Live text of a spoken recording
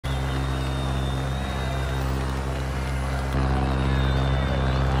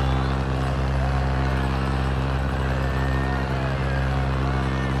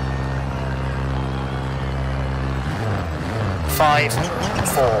5,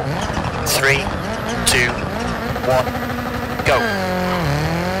 4, 3, 2, 1, go.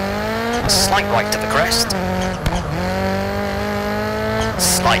 Slight right to the crest.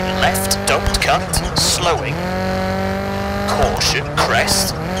 Slight left, don't cut, slowing. Caution,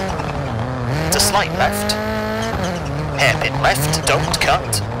 crest. To slight left. Hairpin left, don't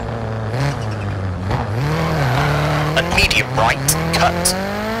cut. And medium right, cut.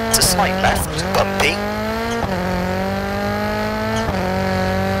 To slight left, bumpy.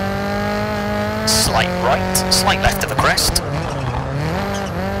 Slight right, slight left of the crest.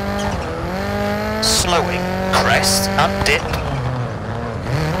 Slowing, crest and dip.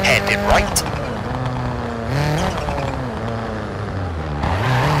 Hairpin right.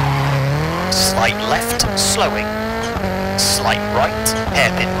 Slight left, slowing. Slight right,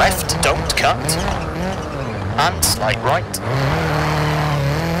 hairpin left, don't cut. And slight right.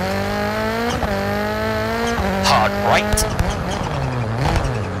 Hard right.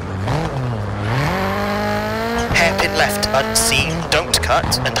 Hairpin left, unseen, don't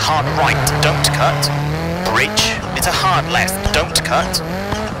cut. And hard right, don't cut. Bridge, it's a hard left, don't cut.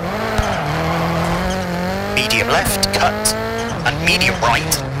 Medium left, cut. And medium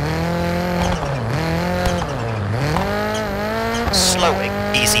right. Slowing,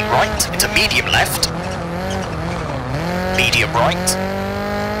 easy right into medium left. Medium right.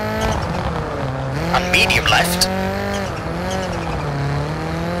 And medium left.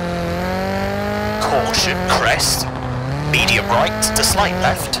 Caution, crest. Medium right to slight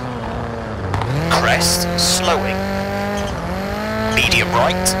left. Crest, slowing. Medium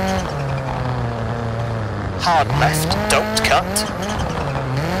right. Hard left, don't cut.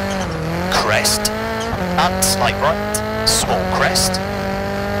 Crest. And slight right. Small crest.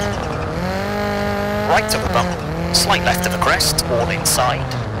 Right of the bump. Slight left of the crest. All inside.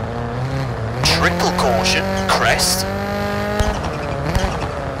 Triple caution. Crest.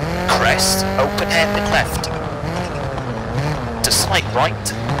 Crest. Open hairpin left. To slight right.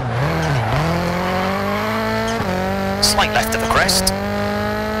 Slight left of the crest.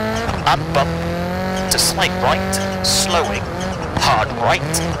 And bump. To slight right. Slowing. Hard right.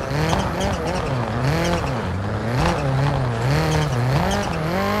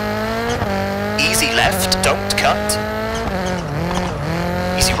 Easy left, don't cut.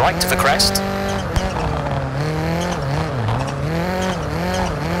 Easy right to the crest.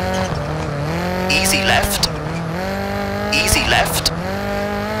 Easy left. Easy left.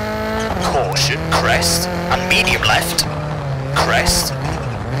 Caution, crest. And medium left. Crest.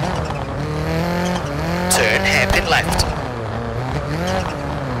 Turn hairpin left.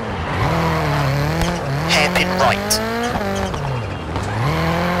 Hairpin right.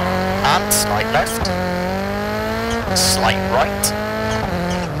 And slight left, slight right,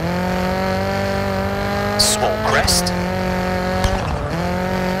 small crest,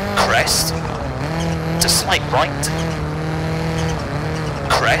 crest, to slight right,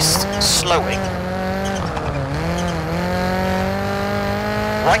 crest, slowing,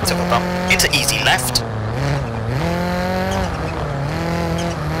 right of a bump, into easy left,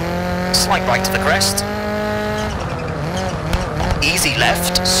 slight right to the crest, easy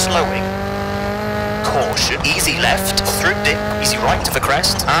left, slowing. Caution, easy left, through dip, easy right to the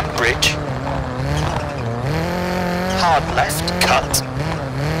crest, and bridge. Hard left, cut.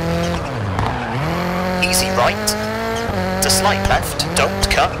 Easy right, to slight left, don't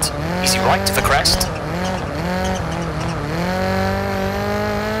cut. Easy right to the crest.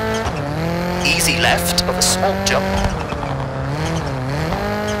 Easy left of a small jump.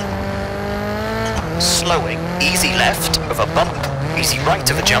 Slowing, easy left of a bump. Easy right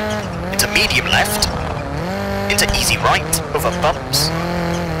of a jump, into medium left, into easy right over bumps,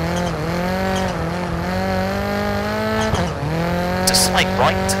 to slight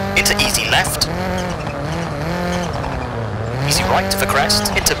right, into easy left, easy right to the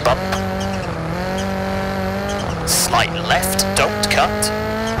crest, into bump, slight left, don't cut,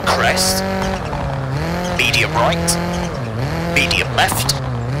 crest, medium right, medium left,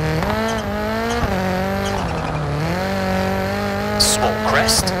 small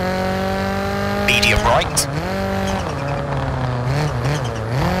crest, medium right,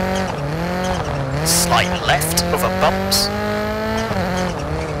 slight left over bumps,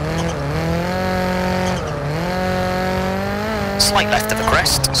 slight left of the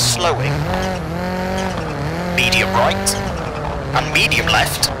crest, slowing, medium right, and medium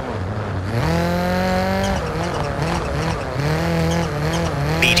left,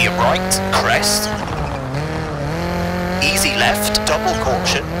 medium right, crest, easy left, double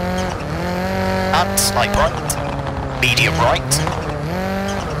caution, and slight right, medium right,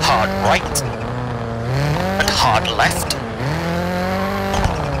 hard right, and hard left,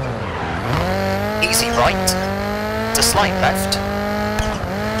 right to slight left.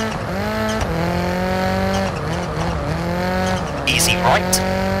 Easy right.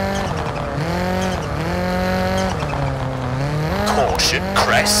 Caution,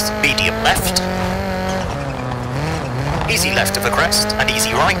 crest, medium left. Easy left of the crest and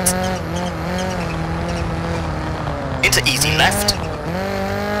easy right. Into easy left.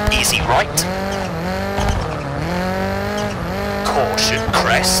 Easy right. Caution,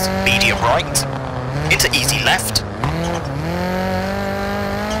 crest, medium right. Into easy left.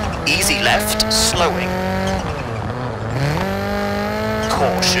 Easy left, slowing.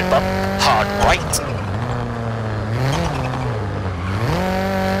 Caution, bump, hard right.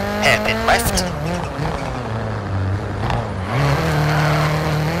 Hairpin left.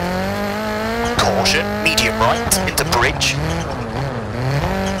 Caution, medium right into bridge.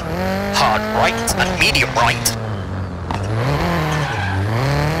 Hard right and medium right.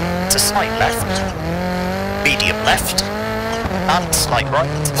 To slight left. Medium left. And slight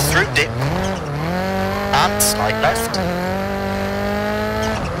right. Through dip. And slight left.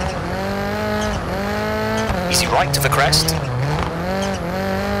 Easy right to the crest.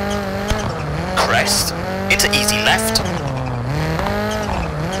 Crest. Into easy left.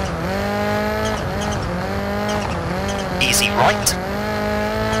 Easy right.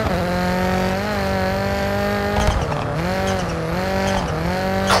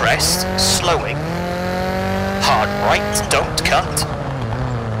 Crest, slowing. Hard right, don't cut.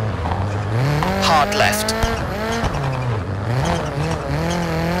 Hard left.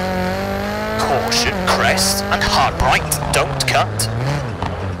 Caution, crest, and hard right, don't cut.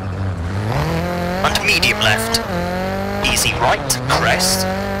 And medium left. Easy right, crest.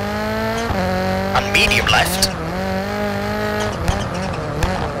 And medium left.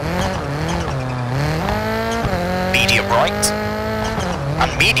 Medium right.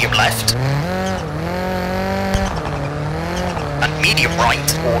 And medium left. And medium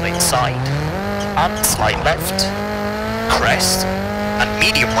right, all inside. And slight left. Crest. And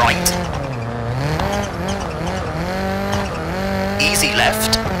medium right. Easy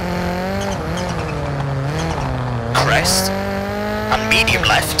left. Crest. And medium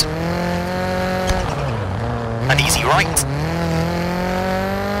left. And easy right.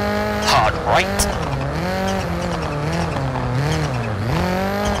 Hard right.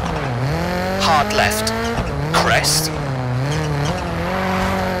 Hard left. Crest.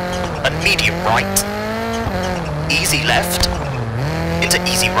 And medium right. Easy left. Into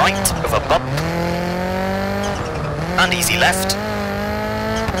easy right of a bump. And easy left.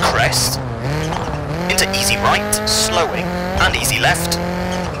 Crest. Into easy right, slowing. And easy left.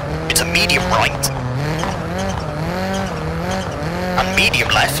 Into medium right. And medium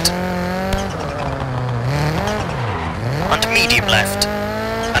left. And medium left.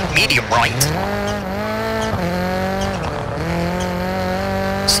 And medium right.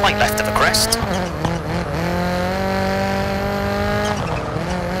 Slight left of a crest.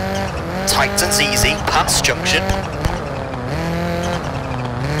 Tightens easy, past junction.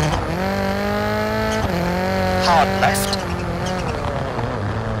 Hard left.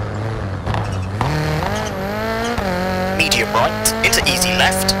 Medium right, into easy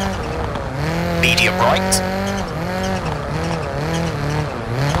left. Medium right.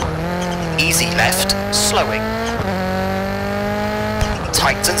 Easy left, slowing.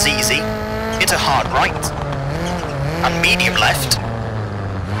 Tightens easy, into hard right. And medium left.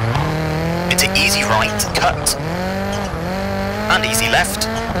 Into easy right, cut. And easy left.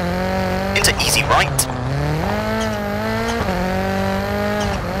 Into easy right.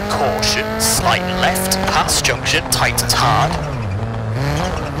 Caution, slight left, past junction, tightens hard.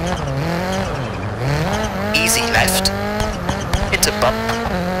 Easy left, into bump,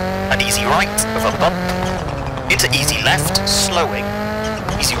 and easy right of a bump, into easy left, slowing,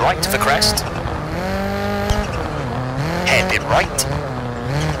 easy right of a crest, hairpin right,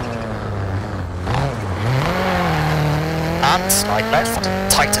 and slight left,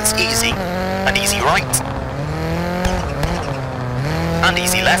 tightens easy, and easy right. And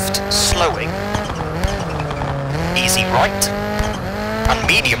easy left, slowing. Easy right. And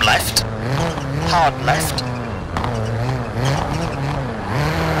medium left. Hard left.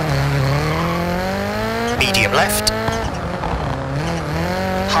 Medium left.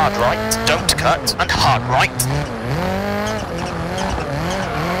 Hard right, don't cut, and hard right.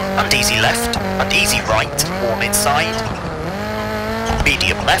 And easy left, and easy right, all inside.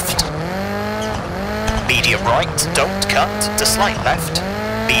 Medium left. Medium right, don't cut, to slight left.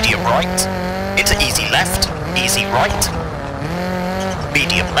 Medium right, into easy left, easy right.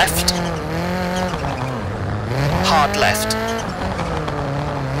 Medium left. Hard left.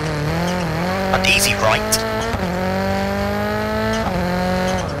 and easy right.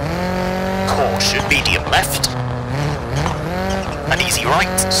 Caution, medium left. And easy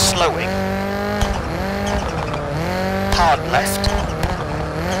right, slowing. Hard left.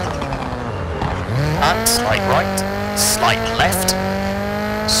 And slight right, slight left.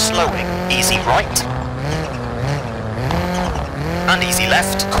 Slowing, easy right. And easy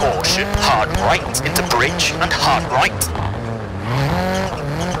left, caution, hard right into bridge and hard right.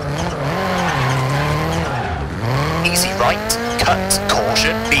 Easy right, cut,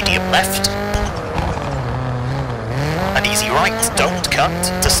 caution, medium left. And easy right, don't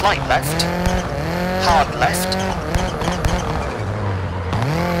cut, to slight left. Hard left.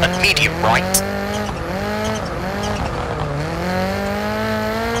 And medium right.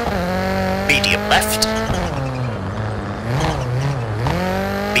 Medium left.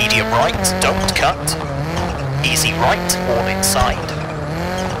 Medium right, don't cut. Easy right, all inside.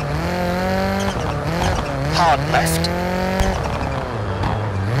 Hard left.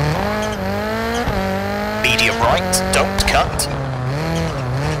 Medium right, don't cut.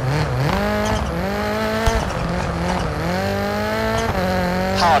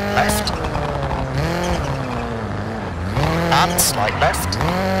 Hard left. And slight left.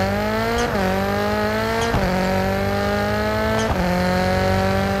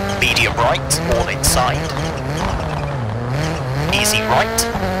 Medium right, all inside. Easy right.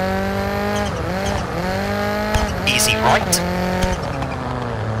 Easy right.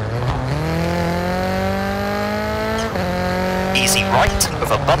 Easy right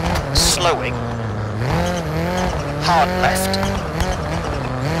of a bump, slowing. Hard left.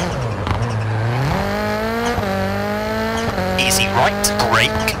 Easy right,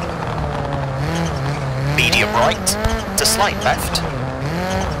 brake. Medium right, to slight left.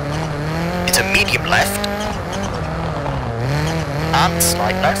 Into medium left. And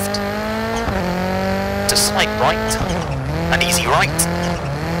slight left. To slight right. And easy right.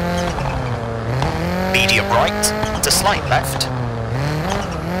 Medium right, to slight left.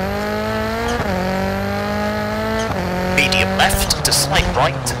 Medium left to slight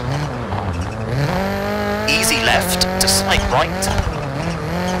right. Easy left to slight right.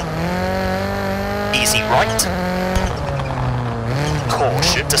 Easy right.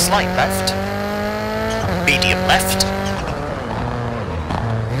 Caution to slight left. Medium left.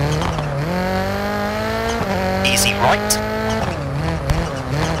 Easy right.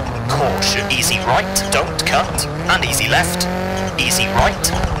 Caution, easy right, don't cut. And easy left. Easy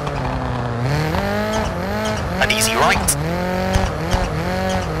right. And easy right.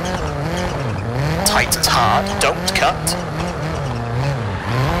 Tightens hard, don't cut.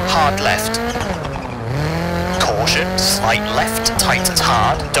 Hard left. Caution, slight left, tightens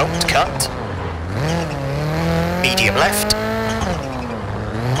hard, don't cut. Medium left.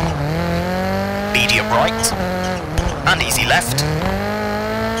 Medium right. And easy left.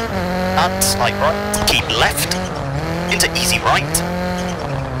 And slight right. Keep left. Into easy right.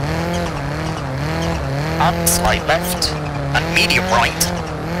 And slight left. And medium right.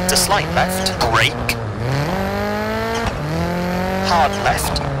 To slight left. Brake. Hard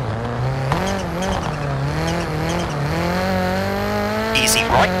left. Easy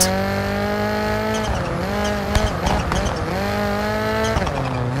right.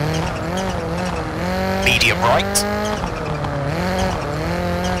 Medium right.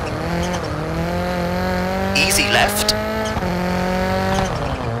 Easy left.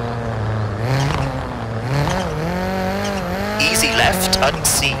 Easy left,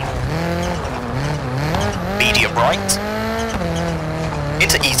 unseen. Medium right.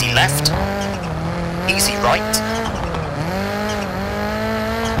 Into easy left. Easy right.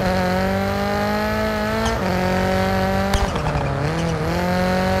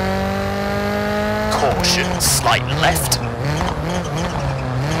 Caution, slight left.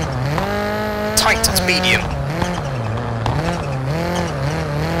 Tightens medium.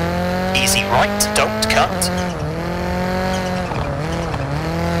 Easy right, don't cut.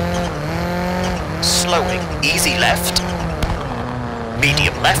 Slowing, easy left.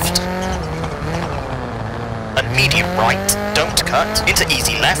 Medium left. And medium right, don't cut. Into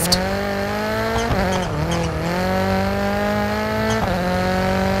easy left.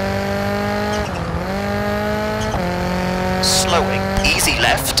 Slowing, easy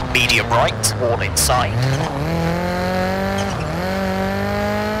left, medium right, all inside.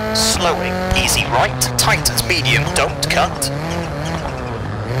 Slowing, easy right, tightens medium, don't cut.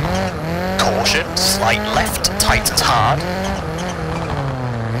 Caution, slight left, tightens hard.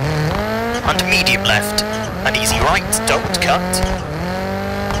 And medium left, and easy right, don't cut.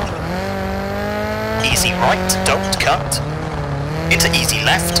 Easy right, don't cut. Into easy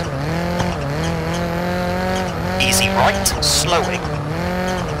left. Easy right, slowing.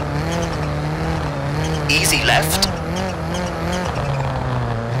 Easy left.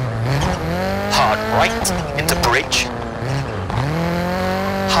 Hard right, into bridge.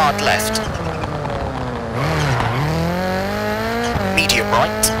 Hard left. Medium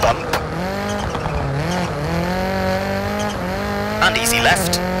right, bump. And easy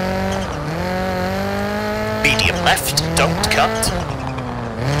left. Medium left, don't cut.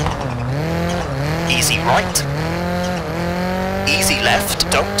 Easy right. Easy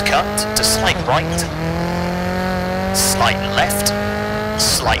left, don't cut, to slight right. Slight left,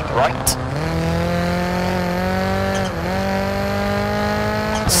 slight right.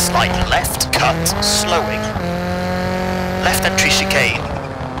 Slight left, cut, slowing. Left entry chicane.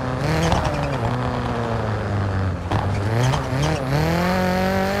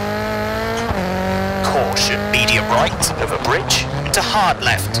 Caution, medium right, over bridge, to hard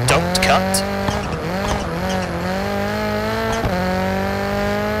left, don't cut.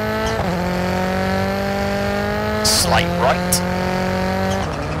 Slight right.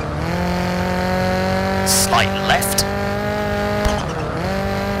 Slight left.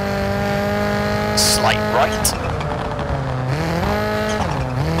 Slight right.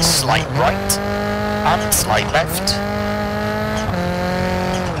 Slight right. And slight left.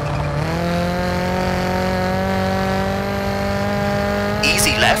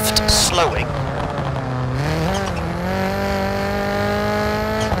 Easy left, slowing.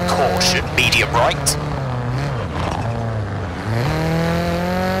 Caution, medium right.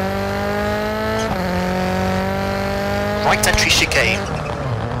 Right entry chicane.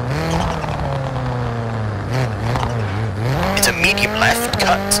 Into medium left,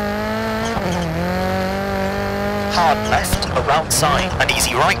 cut. Hard left, around side, and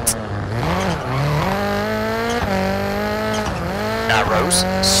easy right. Narrows,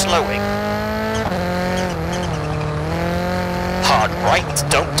 slowing. Hard right,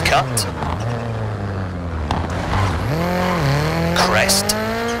 don't cut. Crest.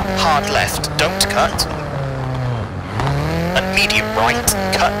 Hard left, don't cut. And medium right,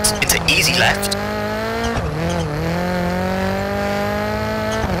 cut into easy left.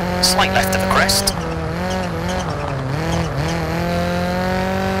 Slight left of a crest.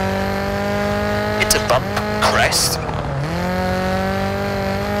 Into bump, crest.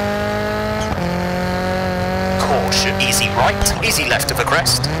 Caution, easy right, easy left of a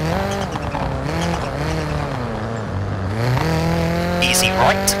crest. Easy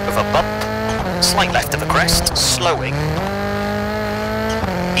right of a bump, slight left of a crest, slowing.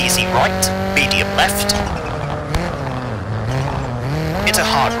 Easy right, medium left. Into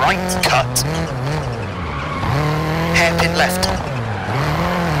hard right, cut. Hairpin left.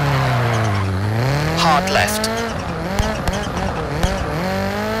 Hard left.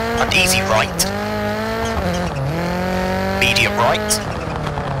 And easy right. Medium right.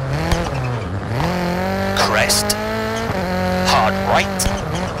 Crest. Hard right.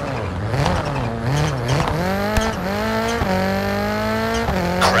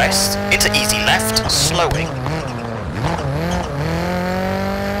 Crest into easy left, slowing.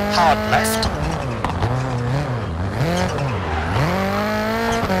 Hard left.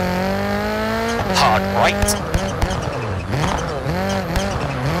 Hard right.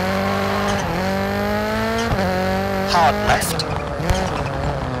 Hard left.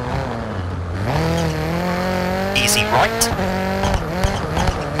 Easy right.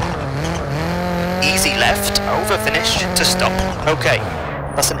 Easy left, over finish to stop. Okay,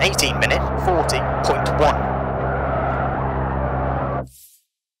 that's an 18-minute 40.1.